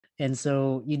And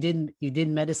so you did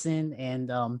medicine, and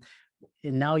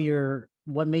now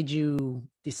what made you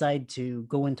decide to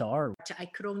go into art? I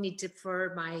could only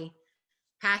defer my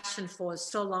passion for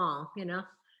so long, you know.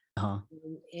 Uh-huh.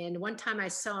 And one time I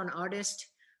saw an artist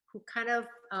who kind of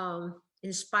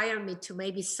inspired me to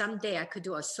maybe someday I could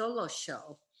do a solo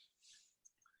show.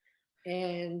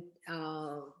 And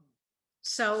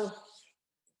so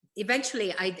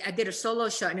eventually I did a solo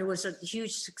show and it was a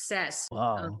huge success.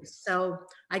 Wow. So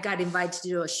I got invited to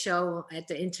do a show at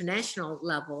the international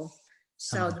level.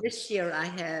 So Uh-huh. this year I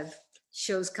have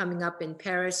shows coming up in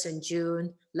Paris in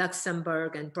June,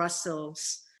 Luxembourg, and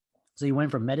Brussels. So you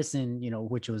went from medicine,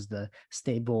 which was the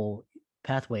stable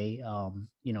pathway,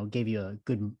 gave you a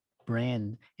good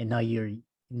brand, and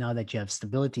now that you have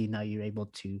stability, now you're able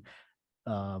to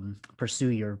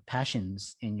pursue your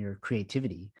passions and your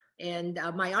creativity. And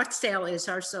my art sale is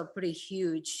also pretty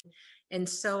huge. And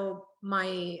so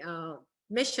my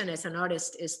mission as an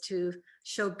artist is to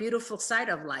show beautiful side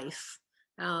of life,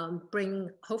 bring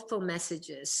hopeful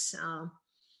messages,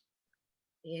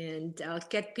 and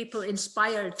get people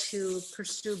inspired to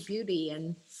pursue beauty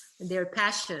and their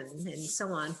passion and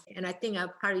so on. And I think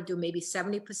I'll probably do maybe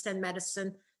 70%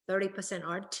 medicine, 30%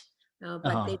 art,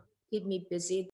 but they Uh-huh. keep me busy.